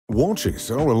Watches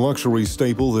are a luxury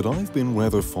staple that I've been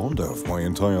rather fond of my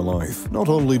entire life. Not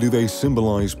only do they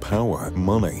symbolize power,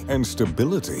 money, and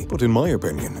stability, but in my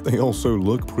opinion, they also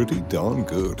look pretty darn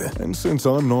good. And since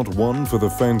I'm not one for the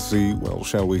fancy, well,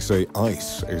 shall we say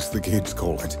ice, as the kids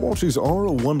call it, watches are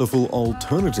a wonderful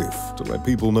alternative to let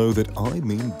people know that I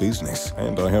mean business,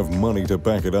 and I have money to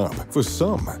back it up. For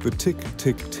some, the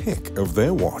tick-tick-tick of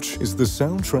their watch is the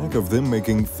soundtrack of them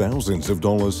making thousands of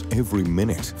dollars every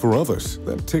minute. For others,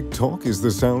 that TikTok is the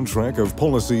soundtrack of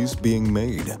policies being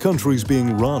made, countries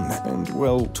being run, and,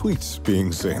 well, tweets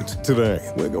being sent.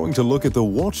 Today, we're going to look at the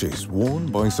watches worn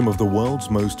by some of the world's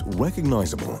most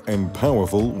recognizable and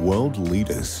powerful world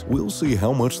leaders. We'll see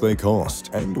how much they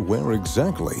cost and where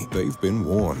exactly they've been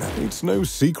worn. It's no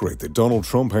secret that Donald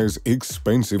Trump has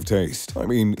expensive taste. I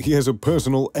mean, he has a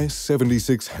personal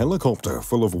S-76 helicopter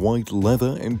full of white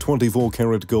leather and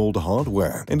 24-karat gold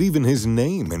hardware, and even his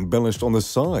name embellished on the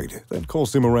side that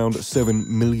cost him around $7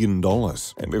 million.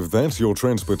 And if that's your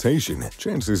transportation,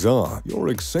 chances are your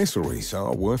accessories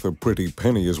are worth a pretty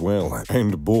penny as well.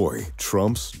 And boy,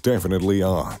 Trump's definitely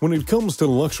are. When it comes to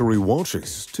luxury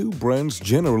watches, two brands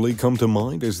generally come to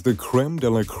mind as the creme de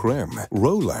la creme,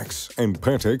 Rolex and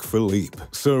Patek Philippe.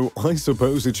 So I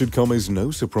suppose it should come as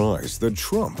no surprise that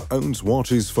Trump owns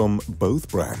watches from both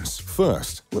brands.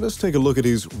 First, let us take a look at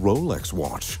his Rolex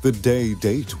watch, the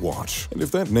Day-Date watch. And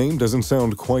if that name doesn't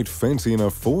sound quite fancy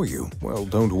enough for you, well,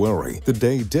 don't worry. The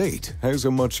Day-Date has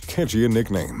a much catchier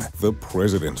nickname, the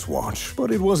President's Watch.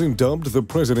 But it wasn't dubbed the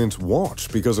President's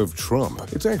Watch because of Trump.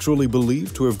 It's actually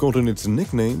believed to have gotten its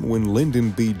nickname when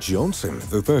Lyndon B. Johnson,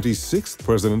 the 36th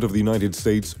President of the United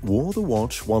States, wore the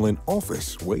watch while in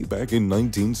office way back in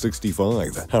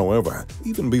 1965. However,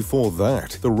 even before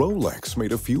that, the Rolex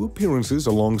made a few appearances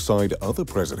alongside other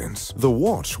presidents. The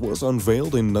watch was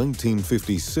unveiled in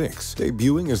 1956,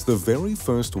 debuting as the very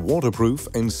first waterproof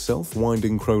and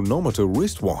self-winding chronometer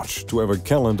wristwatch to have a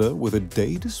calendar with a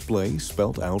day display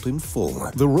spelled out in full.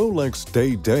 The Rolex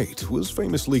Day-Date was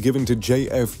famously given to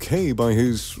JFK by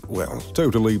his, well,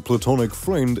 totally platonic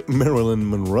friend Marilyn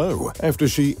Monroe, after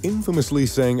she infamously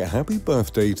sang happy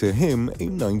birthday to him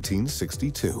in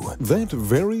 1962. That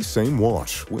very same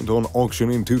watch went on auction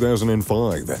in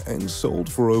 2005 and sold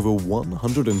for over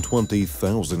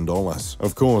 $120,000.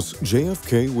 Of course,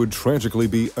 JFK would tragically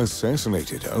be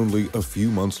assassinated only a few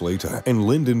months later, and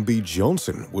Lyndon B.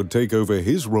 Johnson would take over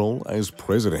his role as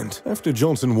president. After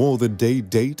Johnson wore the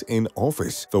Day-Date in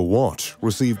office, the watch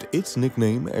received its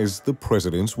nickname as the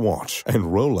President's Watch, and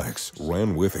Rolex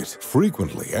ran with it,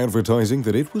 frequently advertising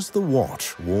that it was the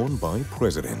watch worn by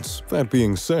presidents. That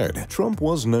being said, Trump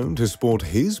was known to sport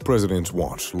his president's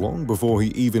watch long before he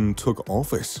even took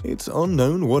office. It's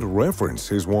unknown what reference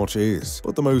his watch is,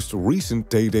 but the most recent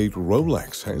Day-Date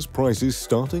Rolex has prices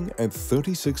starting at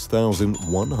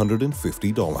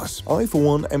 $36,150. I, for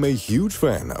one, am a huge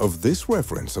fan of this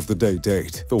reference of the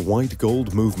Day-Date. The white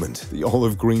gold movement, the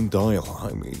olive green dial,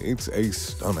 I mean, it's a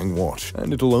stunning watch,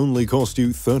 and it'll only cost you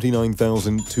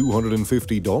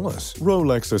 $39,250.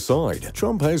 Rolex aside,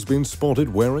 Trump has been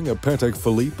spotted wearing a Patek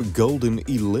Philippe Golden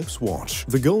Ellipse watch.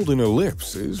 The Golden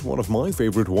Ellipse is one of my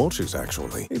favorite watches,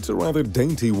 actually. It's a rather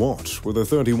dainty watch with a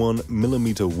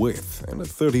 31mm width and a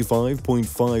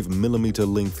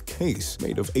 35.5mm length case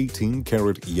made of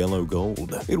 18-karat yellow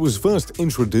gold. It was first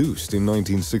introduced in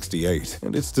 1968,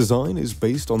 and its design is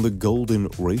based on the golden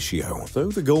ratio.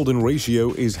 Though the golden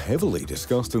ratio is heavily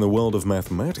discussed in the world of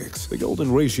mathematics, the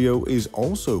golden ratio is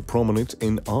also prominent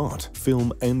in art,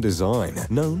 film, and design,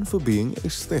 known for being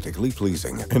aesthetically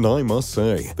pleasing. And I must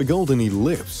say, the Golden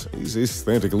Ellipse is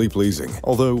aesthetically pleasing,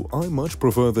 although I much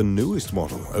prefer the newest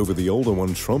model over the older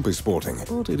one Trump is sporting,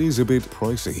 but it is a bit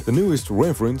pricey. The newest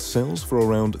reference sells for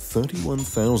around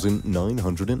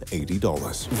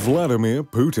 $31,980. Vladimir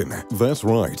Putin. That's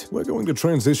right, we're going to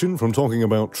transition from talking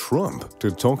about Trump to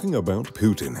talking about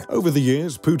Putin. Over the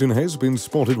years, Putin has been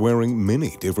spotted wearing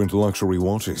many different luxury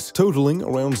watches, totaling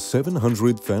around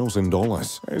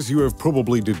 $700,000. As you have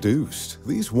probably deduced,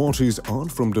 these watches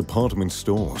aren't from department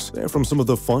stores. They're from some of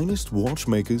the finest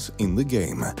watchmakers in the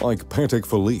game, like Patek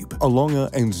Philippe, Alonga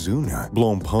 & Zuna,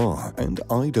 Blancpain, and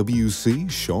IWC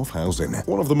Schaffhausen.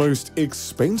 One of the most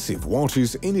expensive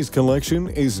watches in his collection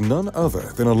is none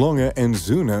other than Alonga &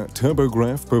 Zuna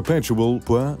Turbograph Perpetual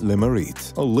pour le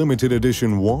Mérite, a limited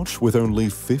edition watch with only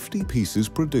 50 pieces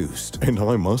produced. And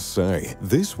I must say,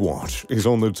 this watch is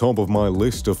on the top of my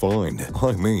list to find.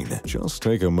 I mean, just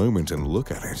take a moment and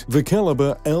look at it. The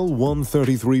caliber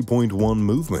L133.1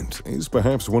 movement is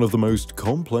perhaps one of the most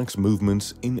complex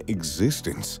movements in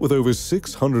existence, with over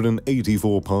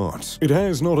 684 parts. It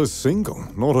has not a single,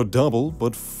 not a double,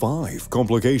 but 5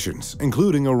 complications,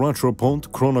 including a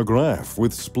Quatre-Pont chronograph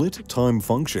with split time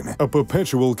function, a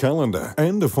perpetual calendar,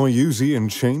 and a Fuyuzian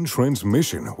chain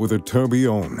transmission with a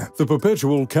tourbillon. The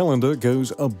perpetual calendar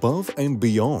goes above and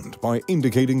beyond by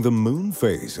indicating the moon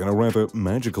phase in a rather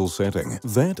magical setting.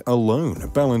 That alone,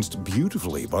 balanced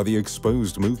beautifully by the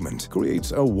exposed movement,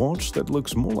 creates a watch that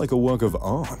looks more like a work of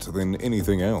art than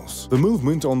anything else. The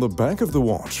movement on the back of the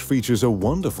watch features a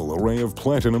wonderful array of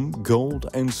platinum,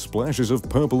 gold, and splashes of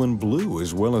purple and blue,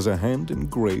 as well as a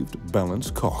hand-engraved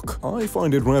balance cock. I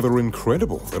find it rather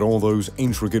incredible that all those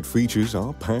intricate features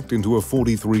are packed into a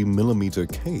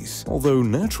 43mm case, although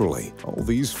naturally, all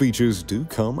these features do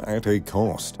come at a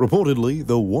cost. Reportedly,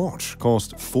 the watch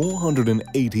cost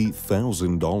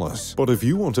 $480,000. But if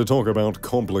you want to talk about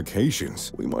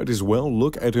complications, we might as well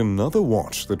look at another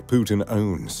watch that Putin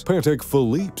owns, Patek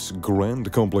Philippe's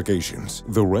Grand Complications,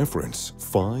 the reference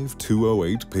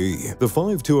 5208P. The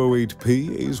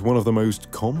 5208P is one of the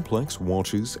most complex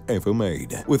watches ever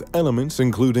made, with elements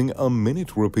including a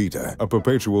minute repeater, a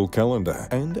perpetual calendar,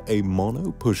 and a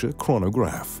mono-pusher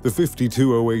chronograph. The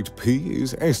 5208P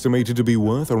is estimated to be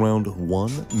worth around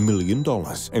 $1 million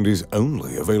and is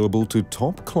only available to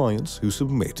top clients who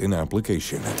submit an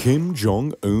application. Kim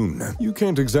Jong-un. You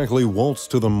can't exactly waltz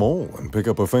to the mall and pick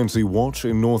up a fancy watch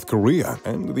in North Korea,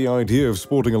 and the idea of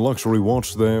sporting a luxury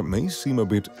watch there may seem a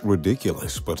bit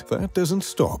ridiculous, but that doesn't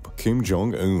stop Kim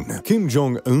Jong-un. Kim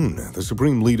Jong-un, the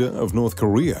supreme leader of North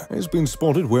Korea, has been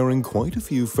spotted wearing quite a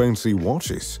few fancy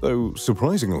watches, though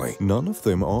surprisingly, none of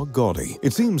them are gaudy.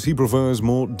 It seems he prefers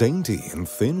more dainty and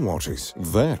thin watches.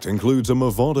 That includes a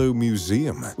Movado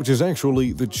Museum, which is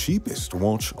actually the cheapest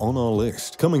watch on our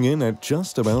list, coming in at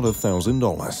just about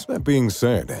 $1,000. That being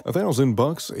said,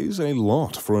 $1,000 is a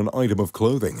lot for an item of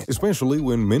clothing, especially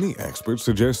when many experts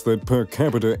suggest that per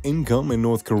capita income in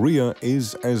North Korea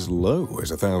is as low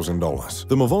as $1,000.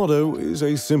 The Movado is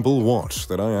a simple watch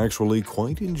that I actually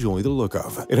quite enjoy the look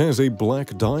of. It has a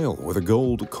black dial with a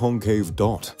gold concave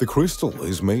dot. The crystal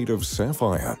is made of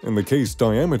sapphire, and the case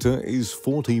diameter is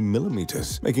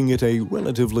 40mm, making it a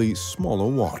relatively smaller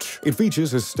watch. It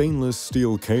features a stainless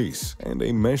steel case and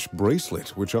a mesh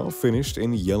bracelet, which are finished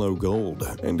in yellow gold.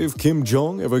 And if Kim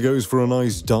Jong ever goes for a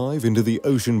nice dive into the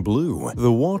ocean blue,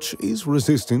 the watch is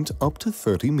resistant up to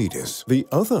 30 meters. The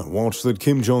other watch that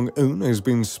Kim Jong-un has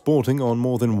been sporting on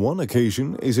more than one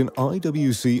occasion is an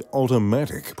IWC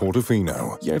automatic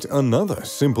Portofino, yet another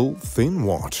simple, thin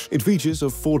watch. It features a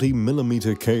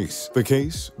 40mm case. The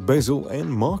case, bezel,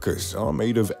 and markers are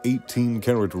made of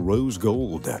 18-karat rose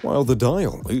gold, while the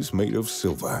dial is made of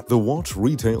silver. The watch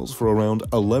retails for around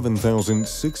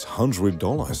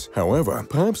 $11,600. However,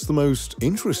 perhaps the most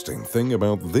interesting thing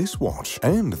about this watch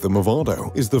and the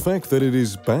Movado is the fact that it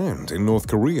is banned in North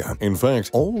Korea. In fact,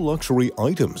 all luxury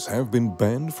items have been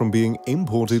banned from being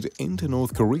imported into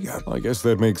North Korea. I guess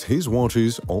that makes his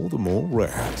watches all the more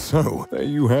rare. So, there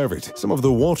you have it. Some of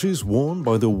the watches worn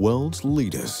by the world's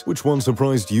leaders. Which one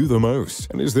surprised you the most?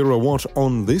 And is there a watch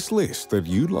on this list that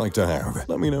you'd like to have?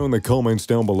 Let me know in the comments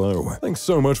down below. Thanks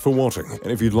so much for watching,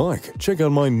 and if you'd like, check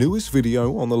out my newest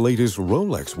video on the latest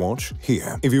Rolex watch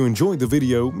here. If you enjoyed the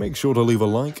video, make sure to leave a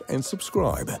like and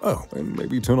subscribe. Oh, and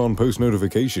maybe turn on post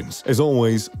notifications. As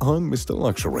always, I'm Mr.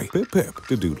 Luxury. Pip pip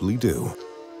to doodly doo.